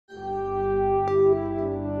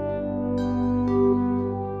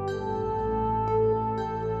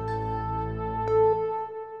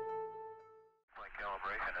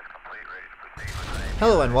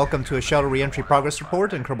Hello and welcome to a Shuttle Reentry Progress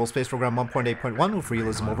Report in Kerbal Space Program 1.8.1 with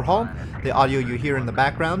Realism Overhaul. The audio you hear in the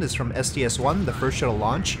background is from STS-1, the first shuttle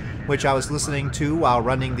launch, which I was listening to while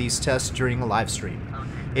running these tests during a live stream.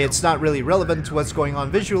 It's not really relevant to what's going on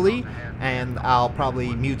visually, and I'll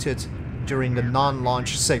probably mute it during the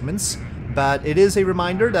non-launch segments, but it is a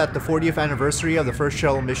reminder that the 40th anniversary of the first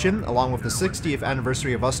shuttle mission, along with the 60th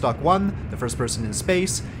anniversary of Vostok 1, the first person in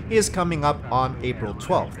space, is coming up on April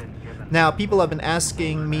 12th. Now, people have been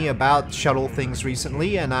asking me about shuttle things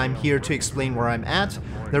recently, and I'm here to explain where I'm at.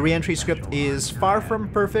 The reentry script is far from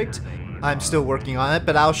perfect. I'm still working on it,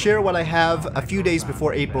 but I'll share what I have a few days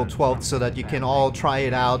before April 12th so that you can all try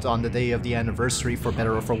it out on the day of the anniversary for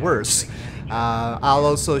better or for worse. I'll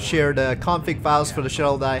also share the config files for the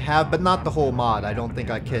shuttle that I have, but not the whole mod. I don't think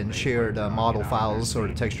I can share the model files or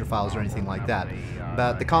the texture files or anything like that.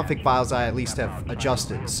 But the config files I at least have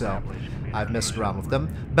adjusted, so I've messed around with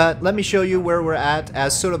them. But let me show you where we're at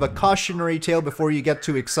as sort of a cautionary tale before you get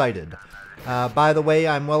too excited. By the way,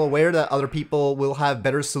 I'm well aware that other people will have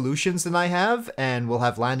better solutions than I have and will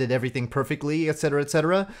have landed everything perfectly, etc.,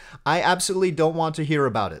 etc. I absolutely don't want to hear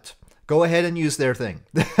about it. Go ahead and use their thing.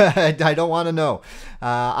 I don't want to know.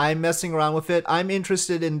 I'm messing around with it. I'm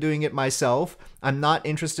interested in doing it myself. I'm not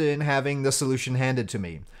interested in having the solution handed to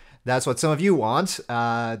me. That's what some of you want.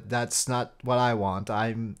 That's not what I want.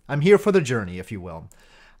 I'm here for the journey, if you will.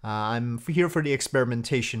 I'm here for the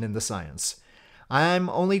experimentation in the science. I'm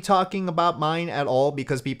only talking about mine at all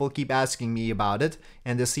because people keep asking me about it,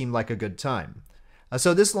 and this seemed like a good time.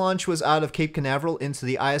 So this launch was out of Cape Canaveral into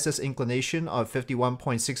the ISS inclination of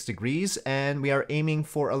 51.6 degrees, and we are aiming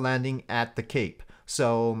for a landing at the Cape.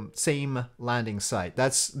 So same landing site.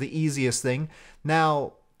 That's the easiest thing.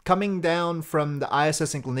 Now, coming down from the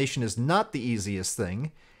ISS inclination is not the easiest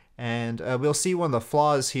thing, and we'll see one of the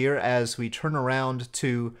flaws here as we turn around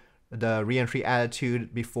to the reentry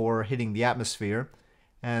attitude before hitting the atmosphere.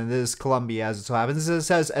 And this is Columbia as it so happens. This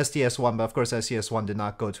says STS-1, but of course STS-1 did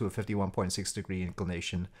not go to a 51.6 degree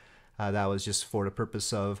inclination. That was just for the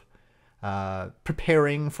purpose of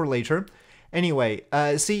preparing for later. Anyway,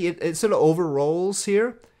 see, it sort of overrolls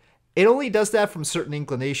here. It only does that from certain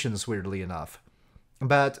inclinations, weirdly enough.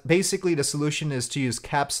 But basically the solution is to use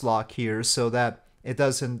caps lock here so that it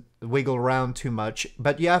doesn't wiggle around too much.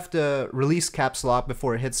 But you have to release caps lock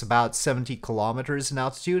before it hits about 70 kilometers in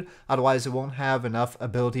altitude. Otherwise it won't have enough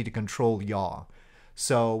ability to control yaw.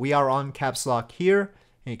 So we are on caps lock here.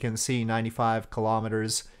 You can see 95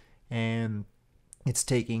 kilometers. And it's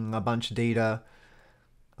taking a bunch of data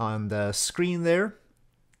on the screen there.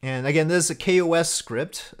 And again, this is a KOS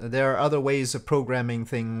script. There are other ways of programming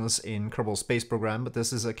things in Kerbal Space Program, but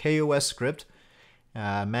this is a KOS script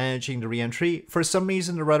managing the reentry. For some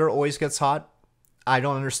reason, the rudder always gets hot. I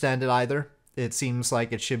don't understand it either. It seems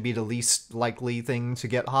like it should be the least likely thing to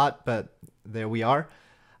get hot, but there we are.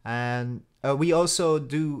 And we also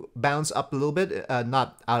do bounce up a little bit,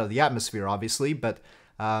 not out of the atmosphere, obviously, but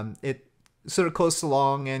it sort of coasts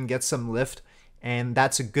along and gets some lift. And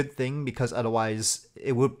that's a good thing because otherwise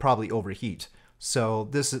it would probably overheat. So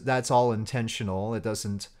that's all intentional. It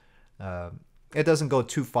doesn't go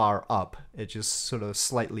too far up. It just sort of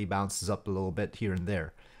slightly bounces up a little bit here and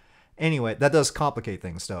there. Anyway, that does complicate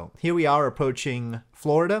things though. Here we are approaching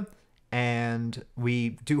Florida, and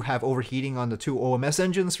we do have overheating on the two OMS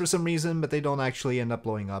engines for some reason, but they don't actually end up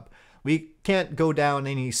blowing up. We can't go down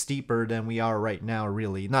any steeper than we are right now,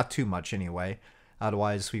 really. Not too much anyway.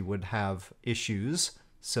 Otherwise, we would have issues.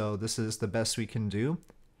 So this is the best we can do.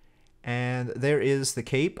 And there is the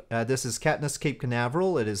Cape. This is Katniss Cape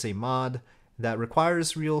Canaveral. It is a mod that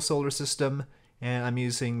requires real solar system. And I'm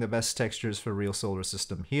using the best textures for real solar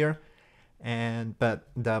system here. But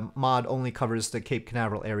the mod only covers the Cape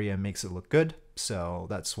Canaveral area and makes it look good. So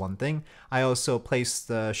that's one thing. I also placed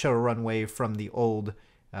the shuttle runway from the old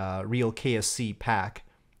real KSC pack.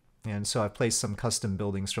 And so I placed some custom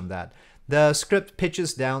buildings from that. The script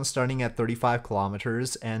pitches down starting at 35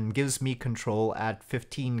 kilometers and gives me control at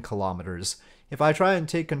 15 kilometers. If I try and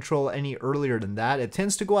take control any earlier than that, it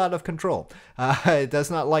tends to go out of control. It does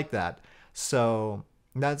not like that. So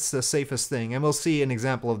that's the safest thing, and we'll see an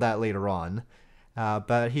example of that later on.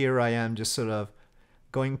 But here I am just sort of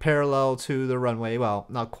going parallel to the runway. Well,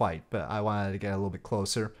 not quite, but I wanted to get a little bit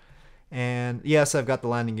closer. And yes, I've got the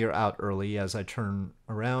landing gear out early as I turn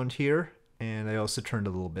around here. And I also turned a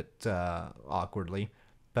little bit awkwardly,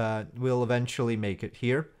 but we'll eventually make it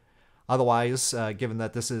here. Otherwise, given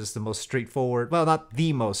that this is the most straightforward, well, not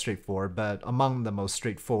the most straightforward, but among the most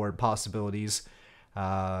straightforward possibilities,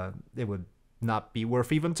 it would not be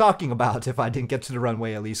worth even talking about if I didn't get to the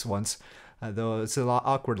runway at least once. though it's a lot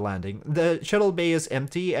awkward landing. The shuttle bay is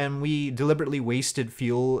empty, and we deliberately wasted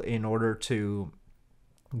fuel in order to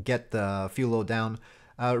get the fuel load down.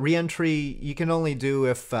 Reentry you can only do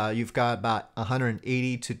if you've got about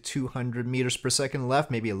 180 to 200 meters per second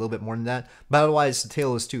left, maybe a little bit more than that, but otherwise the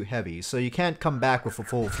tail is too heavy, so you can't come back with a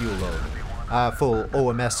full fuel load, full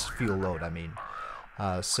OMS fuel load, I mean.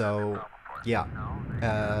 So yeah,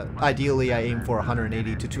 ideally I aim for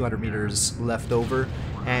 180 to 200 meters left over,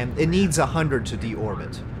 and it needs 100 to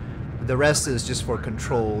deorbit. The rest is just for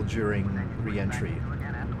control during re-entry.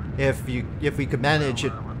 If we could manage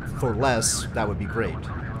it for less, that would be great.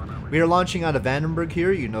 We are launching out of Vandenberg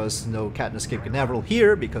here. You notice no Katniss Cape Canaveral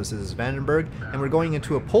here because this is Vandenberg, and we're going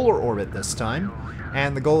into a polar orbit this time.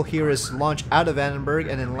 And the goal here is to launch out of Vandenberg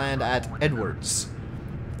and then land at Edwards.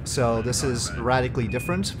 So this is radically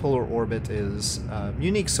different. Polar orbit is a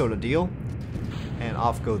unique sort of deal. And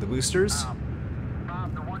off go the boosters.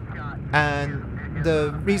 And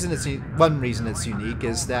the reason one reason it's unique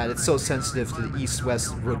is that it's so sensitive to the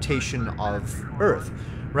east-west rotation of Earth,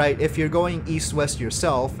 right? If you're going east-west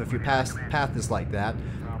yourself, if your path is like that,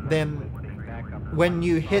 then when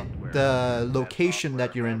you hit the location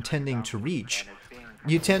that you're intending to reach,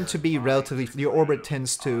 you tend to be your orbit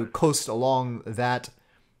tends to coast along that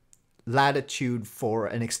latitude for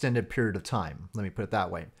an extended period of time. Let me put it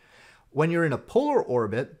that way. When you're in a polar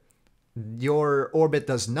orbit, your orbit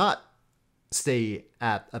does not stay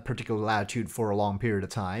at a particular latitude for a long period of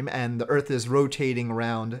time, and the Earth is rotating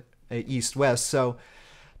around east-west, so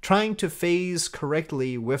trying to phase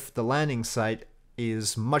correctly with the landing site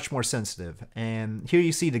is much more sensitive. And here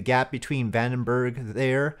you see the gap between Vandenberg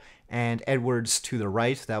there and Edwards to the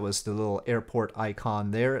right. That was the little airport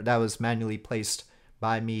icon there. That was manually placed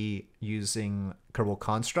by me using Kerbal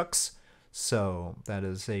Constructs, so that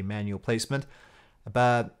is a manual placement.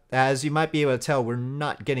 But as you might be able to tell, we're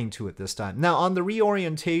not getting to it this time. Now, on the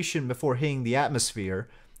reorientation before hitting the atmosphere,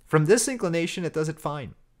 from this inclination, it does it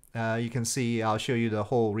fine. You can see, I'll show you the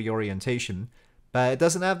whole reorientation, but it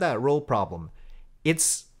doesn't have that roll problem.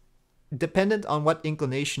 It's dependent on what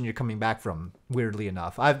inclination you're coming back from, weirdly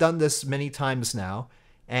enough. I've done this many times now,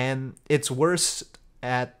 and it's worse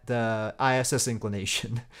at the ISS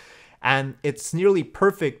inclination. And it's nearly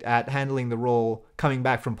perfect at handling the roll coming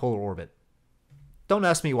back from polar orbit. Don't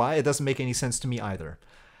ask me why, it doesn't make any sense to me either.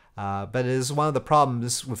 But it is one of the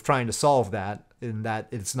problems with trying to solve that, in that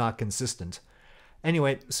it's not consistent.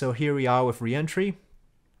 Anyway, so here we are with reentry.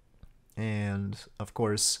 And of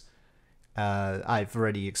course, I've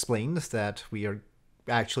already explained that we are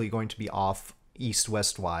actually going to be off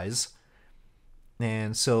east-west wise.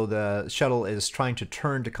 And so the shuttle is trying to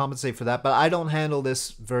turn to compensate for that, but I don't handle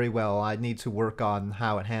this very well. I need to work on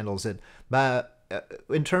how it handles it. But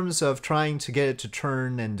in terms of trying to get it to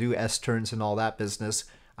turn and do S-turns and all that business,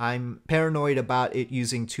 I'm paranoid about it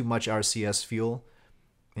using too much RCS fuel.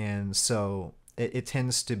 And so it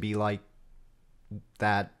tends to be like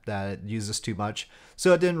that it uses too much.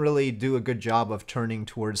 So it didn't really do a good job of turning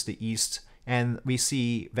towards the east. And we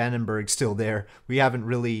see Vandenberg still there. We haven't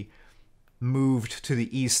really moved to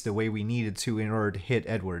the east the way we needed to in order to hit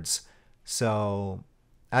Edwards. So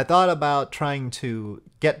I thought about trying to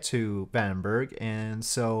get to Vandenberg, and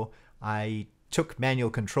so I took manual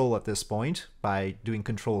control at this point by doing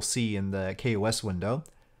Control C in the KOS window.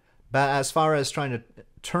 But as far as trying to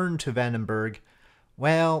turn to Vandenberg,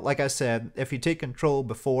 well, like I said, if you take control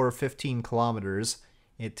before 15 kilometers,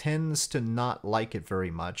 it tends to not like it very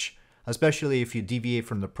much, especially if you deviate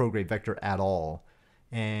from the prograde vector at all.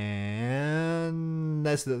 And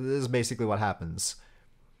this is basically what happens.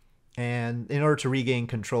 And in order to regain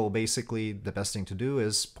control, basically the best thing to do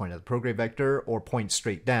is point at the prograde vector or point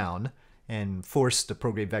straight down and force the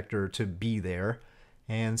prograde vector to be there.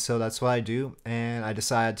 And so that's what I do. And I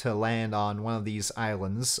decided to land on one of these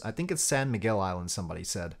islands. I think it's San Miguel Island, somebody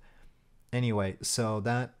said. Anyway, so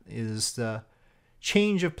that is the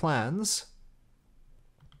change of plans.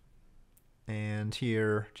 And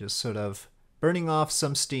here, just sort of burning off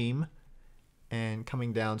some steam and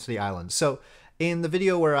coming down to the island. So in the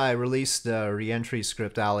video where I released the reentry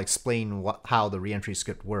script, I'll explain how the reentry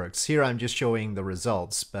script works. Here I'm just showing the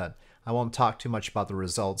results, but I won't talk too much about the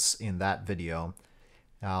results in that video.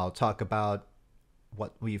 I'll talk about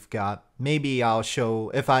what we've got. Maybe I'll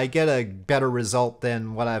show, if I get a better result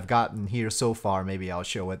than what I've gotten here so far, maybe I'll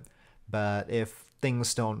show it. But if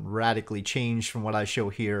things don't radically change from what I show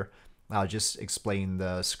here, I'll just explain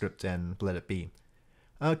the script and let it be.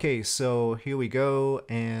 Okay, so here we go,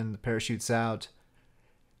 and the parachute's out.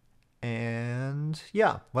 And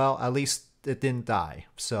yeah, well, at least it didn't die,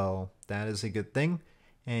 so that is a good thing.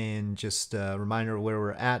 And just a reminder of where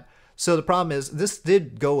we're at. So the problem is, this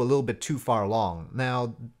did go a little bit too far long.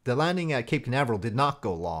 Now, the landing at Cape Canaveral did not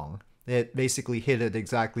go long. It basically hit it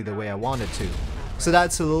exactly the way I wanted to. So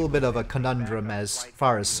that's a little bit of a conundrum as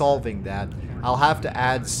far as solving that. I'll have to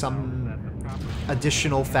add some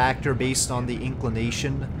additional factor based on the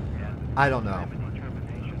inclination. I don't know.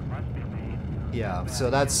 Yeah, so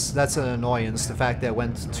that's an annoyance, the fact that it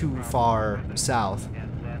went too far south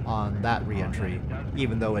on that reentry,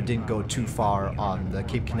 even though it didn't go too far on the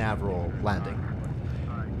Cape Canaveral landing.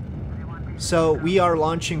 So we are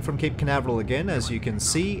launching from Cape Canaveral again, as you can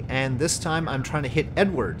see, and this time I'm trying to hit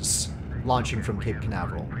Edwards, launching from Cape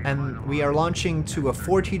Canaveral. And we are launching to a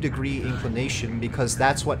 40-degree inclination because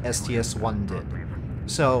that's what STS-1 did.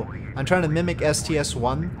 So I'm trying to mimic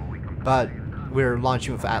STS-1, but we're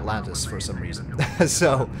launching with Atlantis for some reason.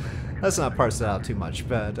 So let's not parse that out too much,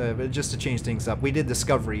 but just to change things up, we did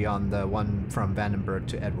Discovery on the one from Vandenberg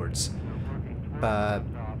to Edwards. But,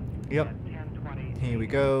 yep. Here we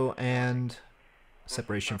go, and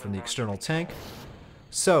separation from the external tank.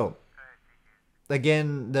 So,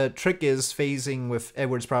 again, the trick is phasing with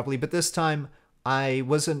Edwards properly, but this time I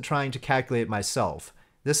wasn't trying to calculate it myself.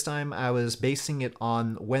 This time I was basing it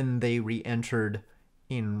on when they re-entered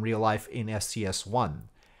in real life in STS-1.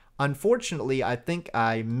 Unfortunately, I think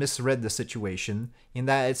I misread the situation in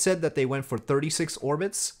that it said that they went for 36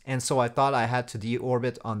 orbits, and so I thought I had to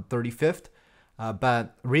deorbit on 35th,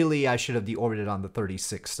 but really I should have deorbited on the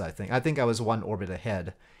 36th, I think. I think I was 1 orbit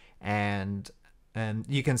ahead, and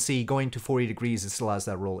you can see going to 40 degrees, it still has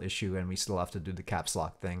that roll issue, and we still have to do the caps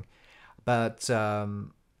lock thing. But,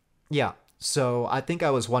 yeah, so I think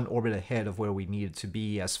I was 1 orbit ahead of where we needed to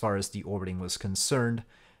be as far as deorbiting was concerned,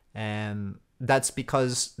 and that's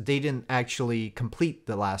because they didn't actually complete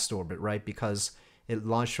the last orbit, right? Because it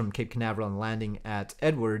launched from Cape Canaveral and landing at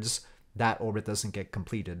Edwards, that orbit doesn't get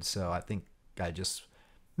completed, so I think I just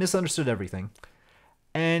misunderstood everything.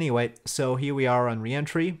 Anyway, so here we are on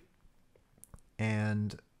reentry,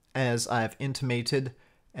 and as I've intimated,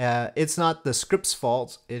 it's not the script's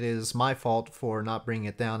fault, it is my fault for not bringing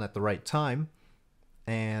it down at the right time,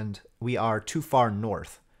 and we are too far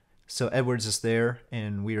north. So Edwards is there,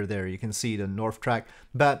 and we are there. You can see the north track,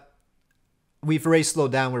 but we've already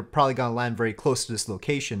slowed down. We're probably going to land very close to this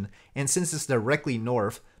location, and since it's directly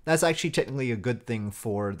north, that's actually technically a good thing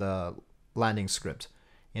for the landing script.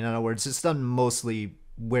 In other words, it's done mostly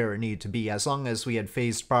where it needed to be. As long as we had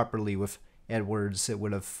phased properly with Edwards, it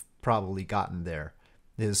would have probably gotten there,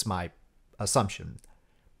 is my assumption.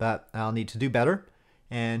 But I'll need to do better.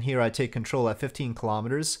 And here I take control at 15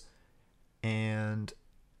 kilometers, and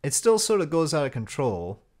it still sort of goes out of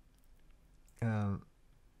control. I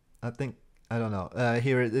don't know.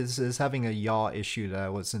 Here it is having a yaw issue that I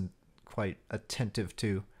wasn't quite attentive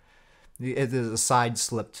to. It is a side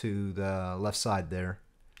slip to the left side there.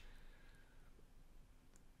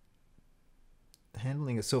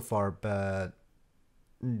 Handling it so far, but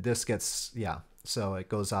this gets, yeah, so it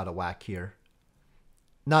goes out of whack here.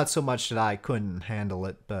 Not so much that I couldn't handle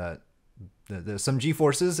it, but there's some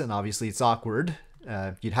G-forces, and obviously it's awkward.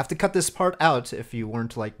 You'd have to cut this part out if you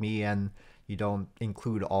weren't like me and you don't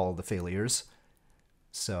include all the failures.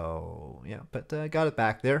 So, yeah, but I got it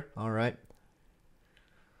back there. All right.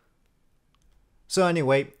 So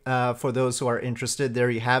anyway, for those who are interested,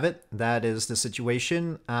 there you have it. That is the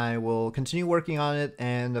situation. I will continue working on it,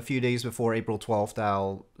 and a few days before April 12th,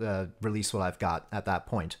 I'll release what I've got at that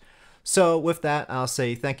point. So with that, I'll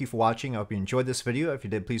say thank you for watching. I hope you enjoyed this video. If you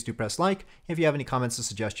did, please do press like. If you have any comments or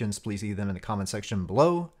suggestions, please leave them in the comment section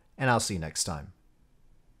below, and I'll see you next time.